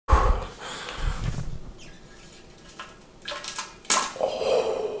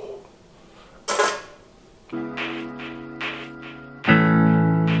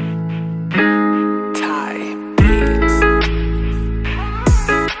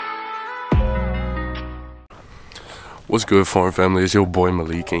What's good, foreign family? It's your boy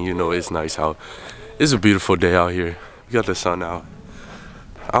Malik, and you know it's nice out. It's a beautiful day out here. We got the sun out.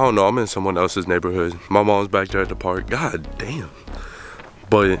 I don't know, I'm in someone else's neighborhood. My mom's back there at the park. God damn.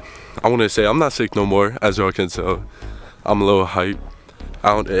 But I want to say I'm not sick no more, as y'all can tell. I'm a little hyped.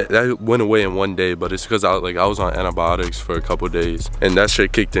 That went away in one day, but it's because I was on antibiotics for a couple days, and that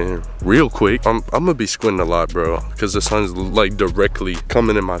shit kicked in real quick. I'm gonna be squinting a lot, bro, because the sun's like directly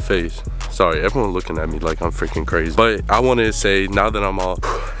coming in my face. Sorry, everyone looking at me like I'm freaking crazy. But I wanted to say, now that I'm all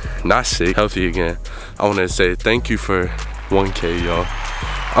not sick, healthy again, I wanted to say thank you for 1K, y'all.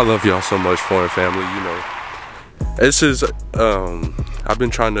 I love y'all so much, foreign family. You know, this is I've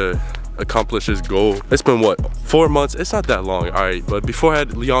been trying to accomplish this goal. It's been what, 4 months? It's not that long, all right, but before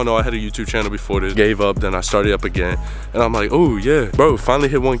y'all know I had a YouTube channel before this, gave up, then I started up again, and I'm like, oh yeah, bro, finally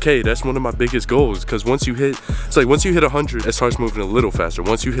hit 1K. That's one of my biggest goals, because once you hit, it's like once you hit 100, it starts moving a little faster.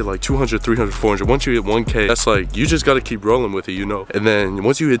 Once you hit like 200, 300, 400, once you hit 1K, that's like, you just got to keep rolling with it, you know. And then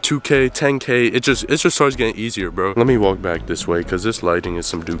once you hit 2K, 10K, it just starts getting easier, bro. Let me walk back this way, because this lighting is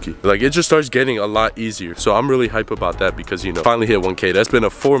some dookie. Like, it just starts getting a lot easier, so I'm really hype about that, because, you know, finally hit 1K. That's been a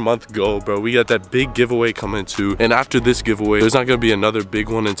 4-month goal, bro. We got that big giveaway coming too, and after this giveaway there's not gonna be another big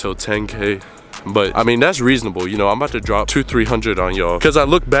one until 10K. But I mean, that's reasonable, you know. I'm about to drop $200-300 on y'all, because I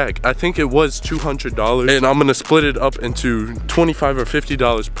look back, I think it was $200, and I'm gonna split it up into $25 or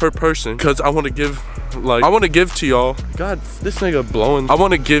 $50 per person, because I want to give, like, I want to give to y'all. God, this nigga blowing. I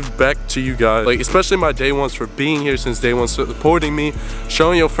want to give back to you guys, like, especially my day ones, for being here since day one, supporting me,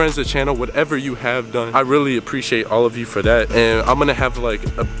 showing your friends the channel, whatever you have done. I really appreciate all of you for that. And I'm gonna have like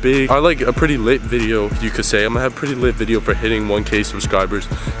a pretty lit video, you could say. I'm gonna have a pretty lit video for hitting 1K subscribers.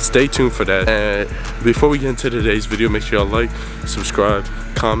 Stay tuned for that. And before we get into today's video, make sure y'all like, subscribe,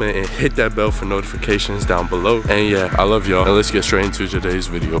 comment, and hit that bell for notifications down below. And yeah, I love y'all, and let's get straight into today's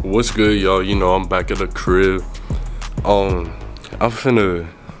video. What's good, y'all? You know, I'm back at the crib. I'm finna,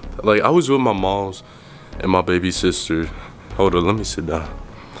 like, I was with my moms and my baby sister. Hold on, let me sit down.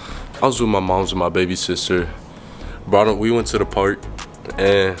 I was with my moms and my baby sister. We went to the park,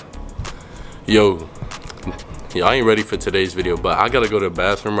 and yo, I ain't ready for today's video, but I gotta go to the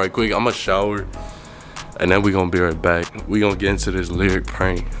bathroom right quick. I'm gonna shower, and then we gonna be right back. We gonna get into this lyric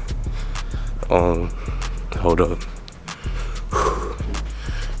prank. Hold up.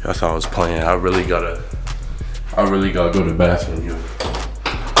 I thought I was playing. I really gotta go to the bathroom, yo.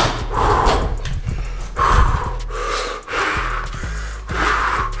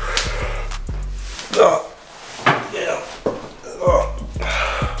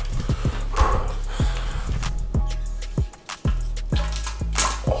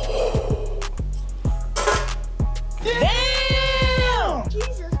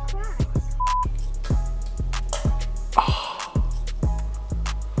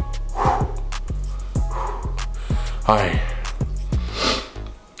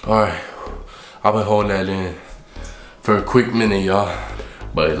 Alright, I've been holding that in for a quick minute, y'all,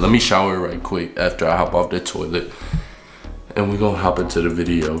 but let me shower right quick after I hop off the toilet, and we gonna hop into the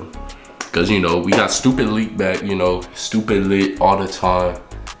video, because, you know, we got Stupid Leak back, you know, stupid lit all the time.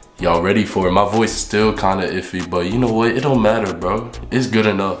 Y'all ready for it? My voice still kind of iffy, but you know what, it don't matter, bro. It's good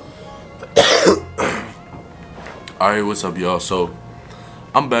enough. Alright, what's up, y'all? So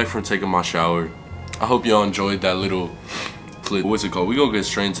I'm back from taking my shower. I hope y'all enjoyed that little clip. What's it called? We gonna get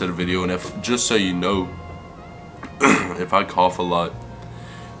straight into the video, and if, just so you know, if I cough a lot,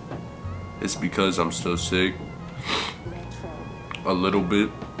 it's because I'm still sick a little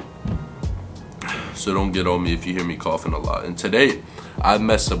bit, so don't get on me if you hear me coughing a lot. And today I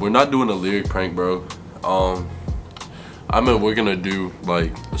messed up. We're not doing a lyric prank, bro. We're gonna do,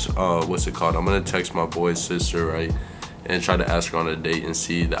 like, what's it called? I'm gonna text my boy's sister, right, and try to ask her on a date and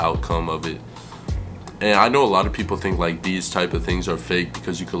see the outcome of it. And I know a lot of people think like these type of things are fake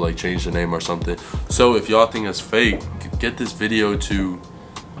because you could like change the name or something. So if y'all think it's fake, get this video to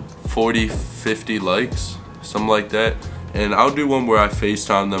 40, 50 likes, something like that. And I'll do one where I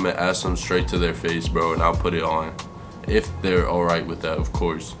FaceTime them and ask them straight to their face, bro, and I'll put it on. If they're alright with that, of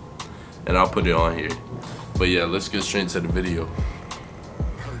course. And I'll put it on here. But yeah, let's get straight into the video.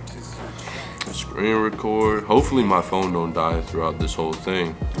 Screen record. Hopefully my phone don't die throughout this whole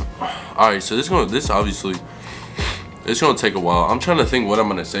thing. Alright, so this obviously, it's gonna take a while. I'm trying to think what I'm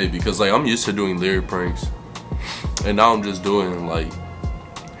gonna say, because like I'm used to doing lyric pranks, and now I'm just doing like,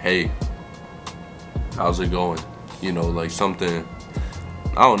 hey, how's it going? You know, like something,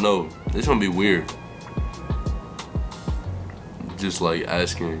 I don't know, it's gonna be weird. Just like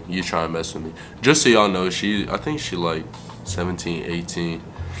asking, you trying to mess with me. Just so y'all know, I think she like 17, 18.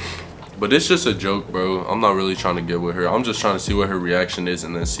 But it's just a joke, bro. I'm not really trying to get with her. I'm just trying to see what her reaction is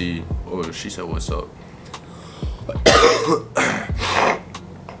and then see. Oh, she said, what's up?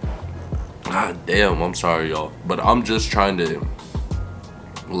 God damn, I'm sorry, y'all. But I'm just trying to,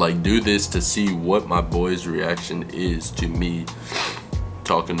 like, do this to see what my boy's reaction is to me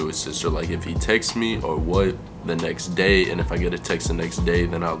talking to his sister. Like, if he texts me or what the next day. And if I get a text the next day,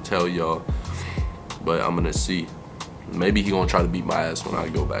 then I'll tell y'all. But I'm gonna see. Maybe he gonna try to beat my ass when I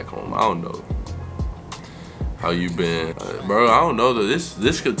go back home. I don't know. How you been? Bro, I don't know.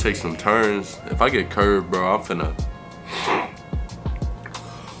 This could take some turns. If I get curved, bro, I'm finna...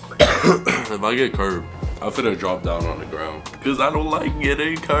 If I get curved, I'm finna drop down on the ground. Because I don't like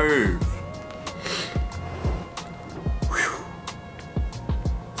getting curved. Whew.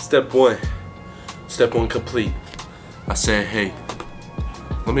 Step one. Step one complete. I said, hey.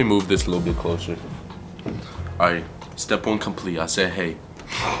 Let me move this a little bit closer. Alright. Step one complete. I said, hey.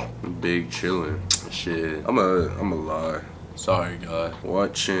 Big chillin'. Shit. I'm a lie. Sorry, guys.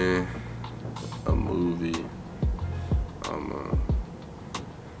 Watching a movie.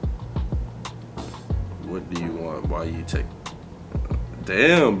 What do you want? Why you take?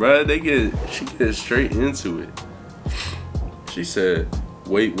 Damn, bruh. She gets straight into it. She said,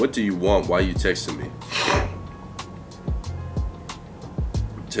 wait, what do you want? Why you texting me?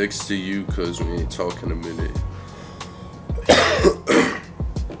 Text to you cause we ain't talk in a minute.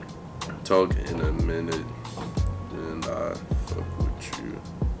 Talk in a minute, then I fuck with you.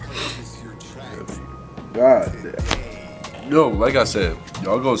 God damn. Yo, like I said,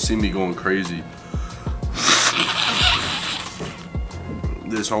 y'all gonna see me going crazy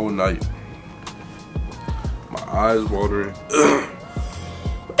this whole night. My eyes watering.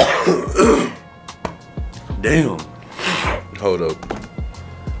 Damn. Hold up.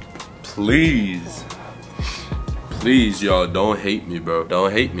 Please. Please, y'all, don't hate me, bro.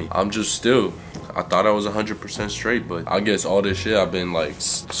 Don't hate me. I'm just still, I thought I was 100% straight, but I guess all this shit I've been like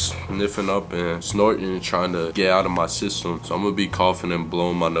sniffing up and snorting and trying to get out of my system. So I'm gonna be coughing and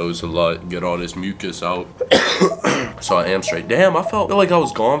blowing my nose a lot, get all this mucus out. So I am straight. Damn, I felt like I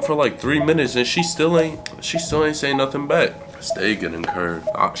was gone for like 3 minutes and she still ain't saying nothing back. Stay getting curved.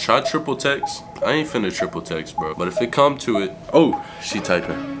 Should I triple text? I ain't finna triple text, bro. But if it come to it, oh, she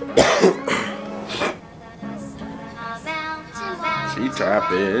typing. She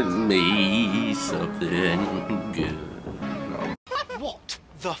typing me something good. No. What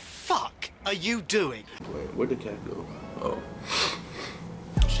the fuck are you doing? Wait, where'd the cat go? Oh.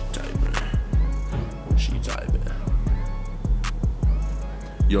 She typing. She typing.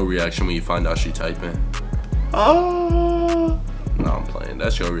 Your reaction when you find out she typing? Oh. No, I'm playing.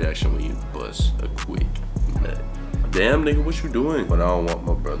 That's your reaction when you bust a quick nut. Damn, nigga, what you doing? But I don't want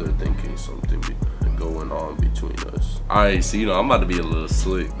my brother thinking something going on between us. Alright, so you know, I'm about to be a little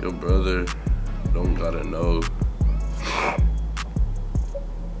slick. Your brother don't gotta know.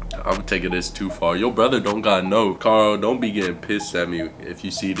 I'm taking this too far. Your brother don't gotta know. Carl, don't be getting pissed at me if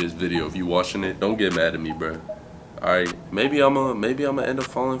you see this video. If you watching it, don't get mad at me, bro. Alright, maybe I'ma end up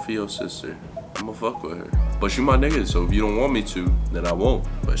falling for your sister. I'ma fuck with her. But she my nigga, so if you don't want me to, then I won't.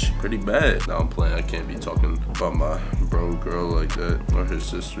 But she pretty bad. Now I'm playing. I can't be talking about my bro girl like that, or his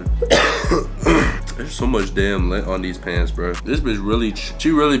sister. There's so much damn lint on these pants, bro. This bitch really, she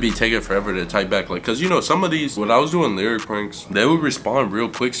really be taking forever to type back. Like, cause you know, some of these, when I was doing lyric pranks, they would respond real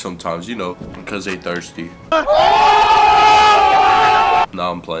quick sometimes, you know, because they thirsty. Nah,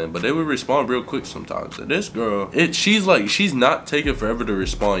 I'm playing, but they would respond real quick sometimes. And this girl, she's not taking forever to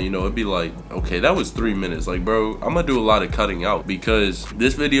respond, you know. It'd be like, okay, that was 3 minutes. Like, bro, I'm gonna do a lot of cutting out because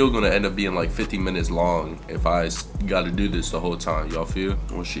this video gonna end up being like 50 minutes long if I gotta do this the whole time. Y'all feel?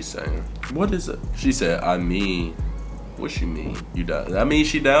 What's she saying? What is it? She said, I mean, what she mean? You down? That means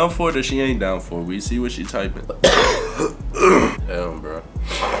she down for it or she ain't down for it? We see what she typing. Damn, bro.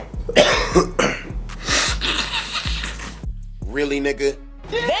 Really, nigga?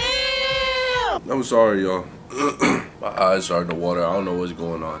 Damn! I'm sorry, y'all. My eyes starting to water. I don't know what's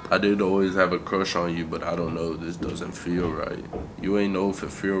going on. I did always have a crush on you, but I don't know. This doesn't feel right. You ain't know if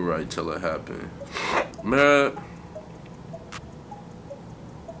it feel right till it happened. Man.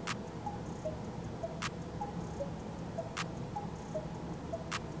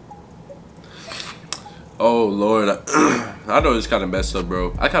 Oh Lord, I know it's kind of messed up,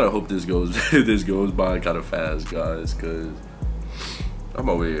 bro. I kind of hope this goes by kind of fast, guys, cause I'm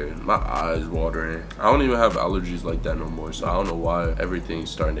over here, my eyes watering. I don't even have allergies like that no more, so I don't know why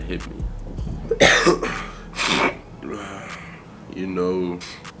everything's starting to hit me. You know,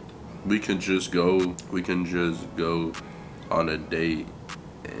 we can just go on a date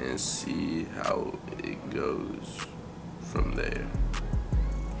and see how it goes from there.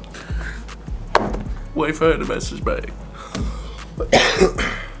 Wait for her to message back.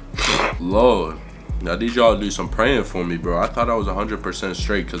 Lord, I need y'all to do some praying for me, bro. I thought I was 100%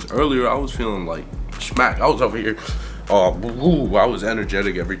 straight because earlier I was feeling like smack. I was over here. Oh, woo, I was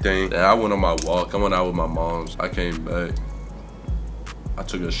energetic, everything. And I went on my walk. I went out with my moms. I came back. I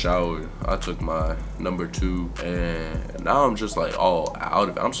took a shower. I took my number 2. And now I'm just like all out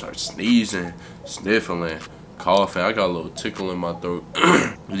of it. I'm starting sneezing, sniffling, coughing. I got a little tickle in my throat.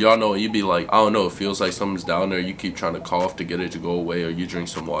 Y'all know you be like, I don't know, it feels like something's down there. You keep trying to cough to get it to go away, or you drink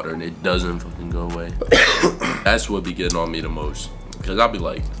some water and it doesn't fucking go away. That's what be getting on me the most. Because I'll be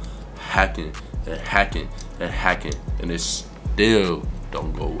like hacking and hacking and hacking and it still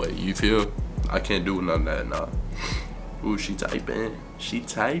don't go away. You feel? I can't do none of that now. Ooh, she typing. She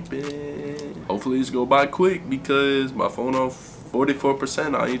typing. Hopefully it's go by quick because my phone on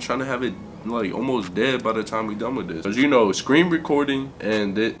 44%. I ain't trying to have it like almost dead by the time we done with this. Cause you know, screen recording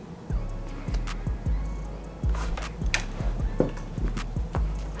and it.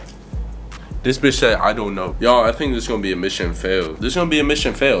 This bitch said, I don't know. Y'all, I think this is gonna be a mission failed. This is gonna be a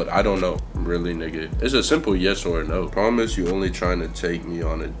mission failed. I don't know. Really, nigga. It's a simple yes or no. Promise you only trying to take me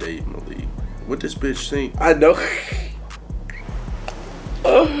on a date, Malik. What this bitch think? I know.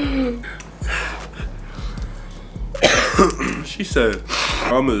 She said,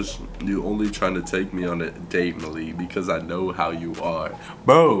 promise you only trying to take me on a date, Malik, because I know how you are.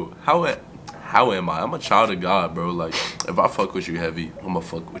 Bro, how am I? I'm a child of God, bro. Like, if I fuck with you heavy, I'ma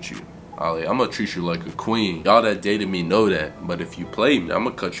fuck with you. I'm gonna treat you like a queen. Y'all that dated me know that. But if you play me, I'm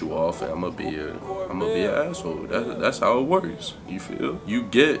gonna cut you off and I'm gonna be an asshole. That's how it works. You feel? You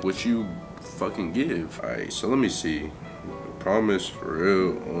get what you fucking give. Alright, so let me see. Promise for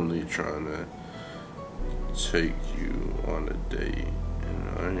real, only trying to take you on a date. And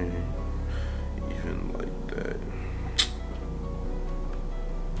I ain't even like that.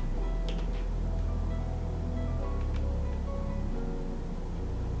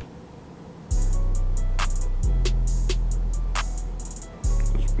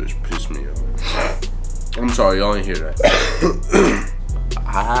 Bitch pissed me off. I'm sorry, y'all ain't hear that.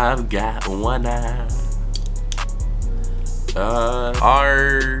 I've got one eye.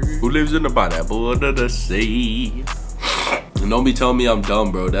 Who lives in the pineapple under the sea? And don't be telling me I'm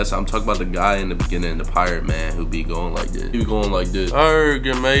dumb, bro. I'm talking about the guy in the beginning, the pirate man, who be going like this. He be going like this.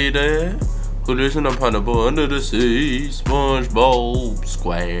 Get made it. Who lives in the pineapple under the sea? SpongeBob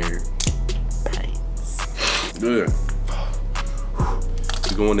SquarePants. Good.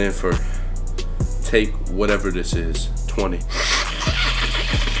 Going in for take whatever this is, 20.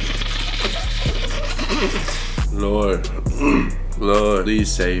 Lord, Lord,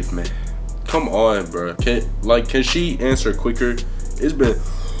 please save me. Come on, bro. Can she answer quicker? It's been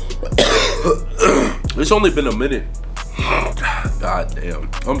it's only been a minute. God damn.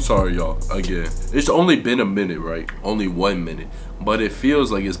 I'm sorry, y'all. Again, it's only been a minute, right? Only 1 minute. But it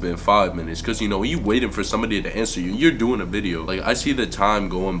feels like it's been 5 minutes. Because, you know, when you waiting for somebody to answer you, you're doing a video. Like, I see the time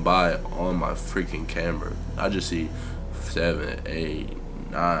going by on my freaking camera. I just see 7, 8,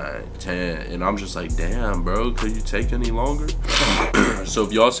 9, 10. And I'm just like, damn, bro. Could you take any longer? So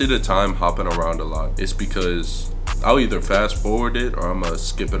if y'all see the time hopping around a lot, it's because I'll either fast forward it or I'm gonna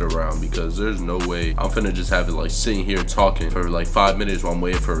skip it around, because there's no way I'm finna just have it like sitting here talking for like 5 minutes while I'm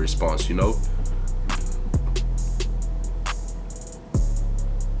waiting for a response, you know?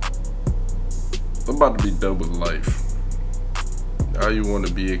 I'm about to be done with life. Now you want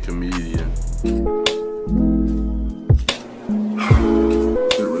to be a comedian. It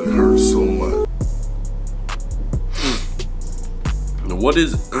really hurts so much. What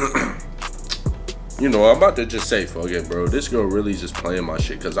is... You know, I'm about to just say, fuck it, bro. This girl really just playing my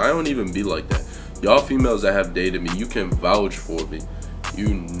shit, because I don't even be like that. Y'all females that have dated me, you can vouch for me.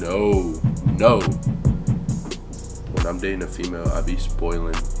 You know. When I'm dating a female, I be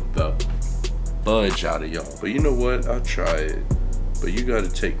spoiling the fudge out of y'all. But you know what? I'll try it. But you gotta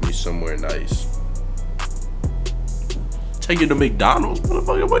take me somewhere nice. Take you to McDonald's?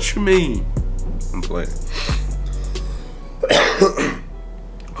 Motherfucker, what you mean? I'm playing.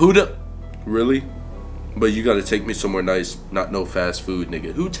 Who the... Really? But you gotta take me somewhere nice, not no fast food,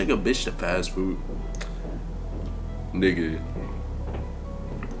 nigga. Who take a bitch to fast food? Nigga.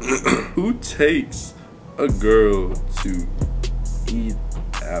 Who takes a girl to eat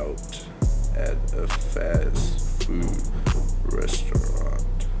out at a fast food restaurant?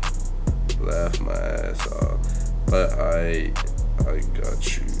 Laugh my ass off. But I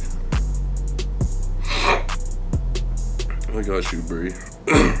got you. I got you, Bree.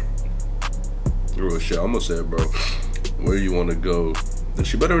 Real shit, I'm gonna say it, bro. Where you wanna go?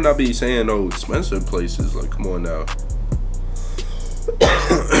 She better not be saying no expensive places. Like, come on now.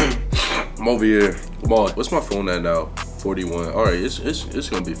 I'm over here. Come on. What's my phone at now? 41. All right, it's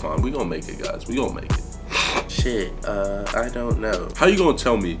gonna be fine. We gonna make it, guys. We gonna make it. Shit, I don't know. How you gonna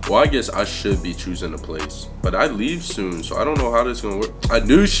tell me? Well, I guess I should be choosing a place, but I leave soon, so I don't know how this gonna work. I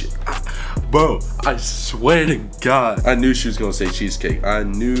knew bro, I swear to God, I knew she was gonna say cheesecake. I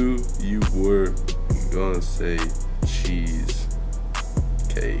knew you were gonna say cheesecake.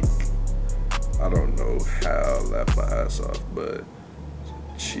 I don't know how I laughed my ass off, but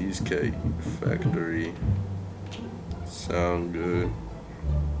Cheesecake Factory sound good.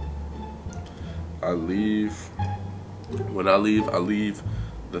 When I leave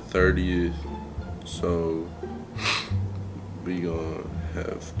the 30th, so we gonna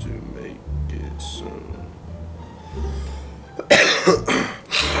have to make it soon.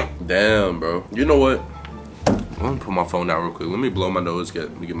 Damn, bro. You know what? Let me put my phone down real quick. Let me blow my nose,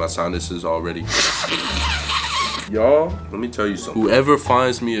 let me get my sinuses all ready. Y'all, let me tell you something. Whoever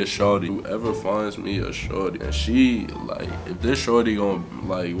finds me a shorty, and she, like, if this shorty gonna,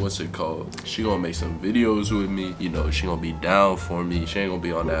 like, what's it called? She gonna make some videos with me, you know, she gonna be down for me. She ain't gonna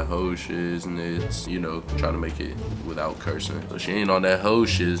be on that hoe shizness, you know, trying to make it without cursing. So she ain't on that hoe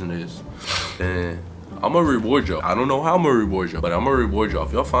shizness, then I'm gonna reward y'all. I don't know how I'm gonna reward y'all, but I'm gonna reward y'all.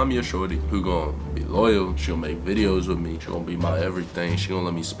 If y'all find me a shorty who gonna be loyal, she gonna make videos with me, she gonna be my everything, she gonna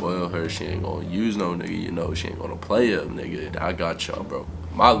let me spoil her, she ain't gonna use no nigga, you know, she ain't gonna play a nigga. I got y'all, bro.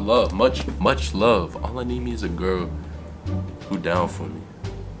 My love, much love. All I need me is a girl who down for me.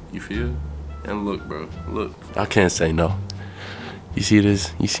 You feel? And look, bro, look. I can't say no. You see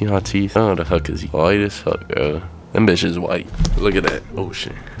this? You see my teeth? Oh, the heck is he white as fuck, bro. Them bitches white. Look at that. Oh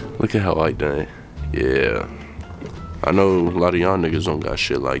shit. Look at how white that is. Yeah, I know a lot of y'all niggas don't got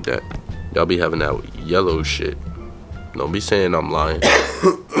shit like that. Y'all be having that yellow shit. Don't be saying I'm lying.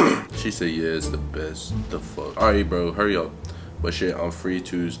 She said, yeah, it's the best. The fuck. Alright, bro, hurry up. But shit, I'm free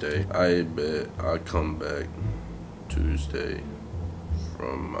Tuesday. I bet I come back Tuesday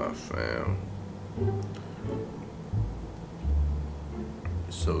from my fam.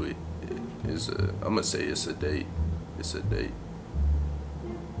 So it is I'm gonna say it's a date. It's a date.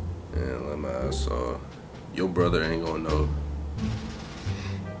 And let my ass off. Your brother ain't gonna know.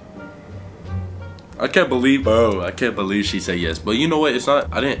 I can't believe, bro. I can't believe she said yes. But you know what? It's not.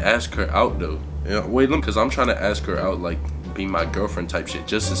 I didn't ask her out though. Yeah, wait, because I'm trying to ask her out, like be my girlfriend type shit,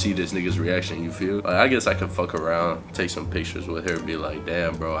 just to see this nigga's reaction. You feel? Like, I guess I could fuck around, take some pictures with her, be like,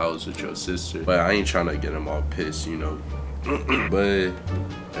 damn, bro, I was with your sister. But I ain't trying to get him all pissed, you know. But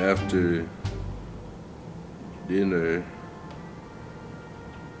after dinner,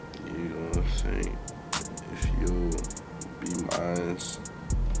 you gonna think if you'll be mine.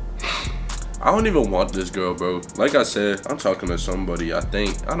 I don't even want this girl, bro. Like I said, I'm talking to somebody. I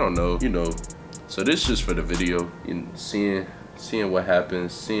don't know, you know. So this just for the video, you know, seeing what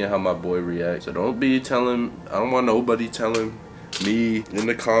happens, seeing how my boy reacts. So don't be telling. I don't want nobody telling me in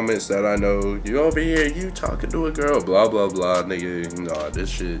the comments that I know you over here, you talking to a girl, blah blah blah, nigga. Nah, this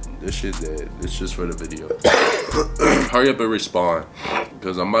shit dead. This just for the video. Hurry up and respond,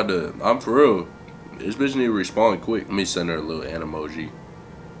 cause I'm for real. This bitch need to respond quick. Let me send her a little emoji.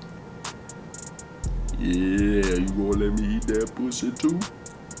 Yeah, you gonna let me eat that pussy too?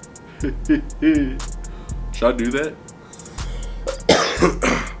 Should I do that?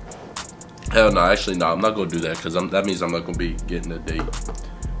 Hell no, actually no, I'm not gonna do that, cause that means I'm not gonna be getting a date.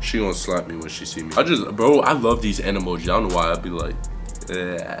 She gonna slap me when she see me. Bro, I love these emojis. I don't know why. I'd be like,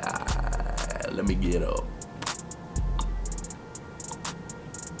 let me get up.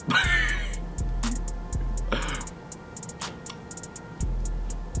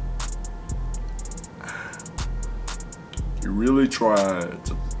 You really trying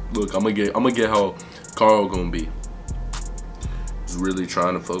to look? I'm gonna get how Carl gonna be. He's really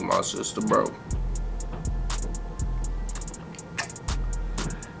trying to fuck my sister, bro.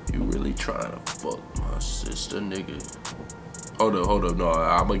 You really trying to fuck my sister, nigga? Hold up, no,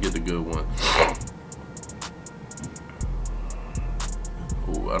 I'm gonna get the good one.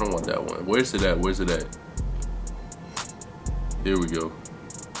 Ooh, I don't want that one. Where's it at? Where's it at? Here we go.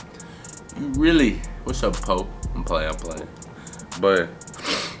 You really? What's up, Poe? I'm playing. But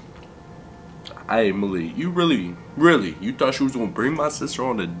hey, Malik, you really, you thought she was gonna bring my sister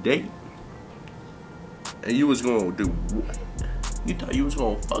on a date? And you was gonna do what? You thought you was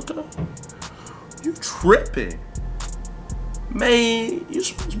gonna fuck her? You tripping. Man, you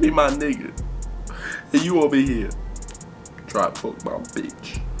supposed to be my nigga. And you over here try to fuck my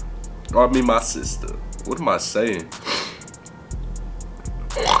bitch. Or I mean my sister. What am I saying?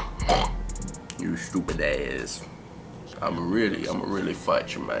 You stupid ass. I'ma really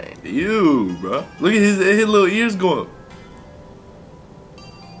fight you, man. Ew, bro. Look at his little ears going.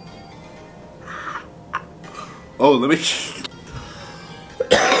 Oh, let me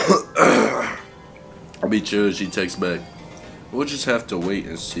I'll be chill. She texts back. We'll just have to wait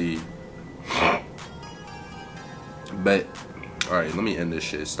and see. Bet. Alright, let me end this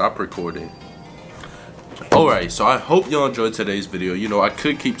shit. Stop recording. Alright, so I hope y'all enjoyed today's video. You know, I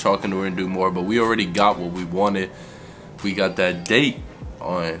could keep talking to her and do more, but we already got what we wanted. We got that date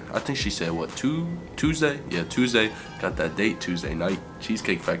on, I think she said, what, Tuesday? Yeah, Tuesday. Got that date Tuesday night.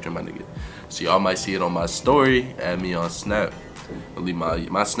 Cheesecake Factory, my nigga. So y'all might see it on my story. Add me on Snap. I'll leave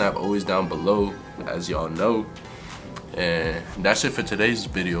my Snap always down below, as y'all know. And that's it for today's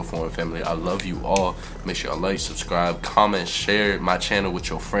video, Foreign family. I love you all. Make sure y'all like, subscribe, comment, share my channel with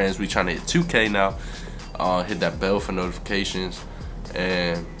your friends. We trying to hit 2K now. Hit that bell for notifications.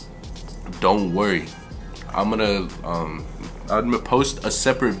 And don't worry, I'm gonna post a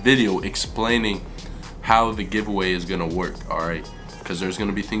separate video explaining how the giveaway is gonna work. All right, because there's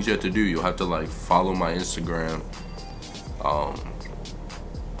gonna be things you have to do. You'll have to like follow my Instagram.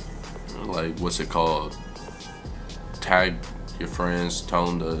 Like, what's it called? Tag your friends, tell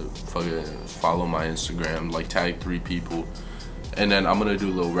them to fucking follow my Instagram, like tag 3 people, and then I'm gonna do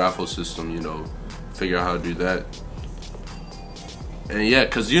a little raffle system, you know, figure out how to do that. And yeah,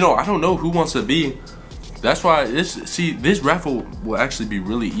 cause you know, I don't know who wants to be. That's why this raffle will actually be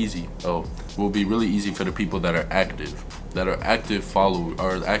really easy. Will be really easy for the people that are active followers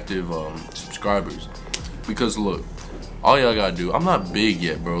or active subscribers. Because look, all y'all gotta do, I'm not big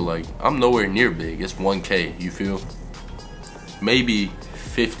yet, bro. Like, I'm nowhere near big. It's 1K, you feel? Maybe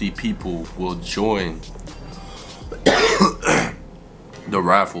 50 people will join the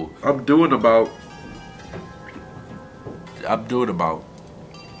raffle. I'm doing about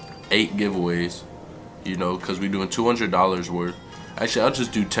 8 giveaways, you know, because we're doing $200 worth. Actually, I'll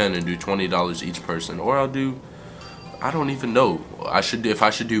just do 10 and do $20 each person, or I'll do, I don't even know. If I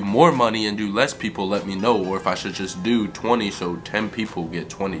should do more money and do less people, let me know. Or if I should just do 20 so 10 people get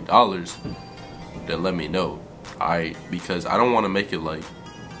 $20, then let me know. Alright, because I don't want to make it like,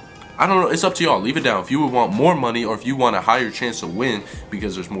 I don't know, it's up to y'all. Leave it down. If you would want more money or if you want a higher chance to win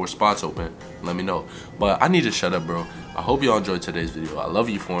because there's more spots open, let me know. But I need to shut up, bro. I hope y'all enjoyed today's video. I love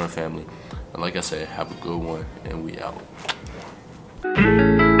you, Foreign family. And like I said, have a good one, and we out.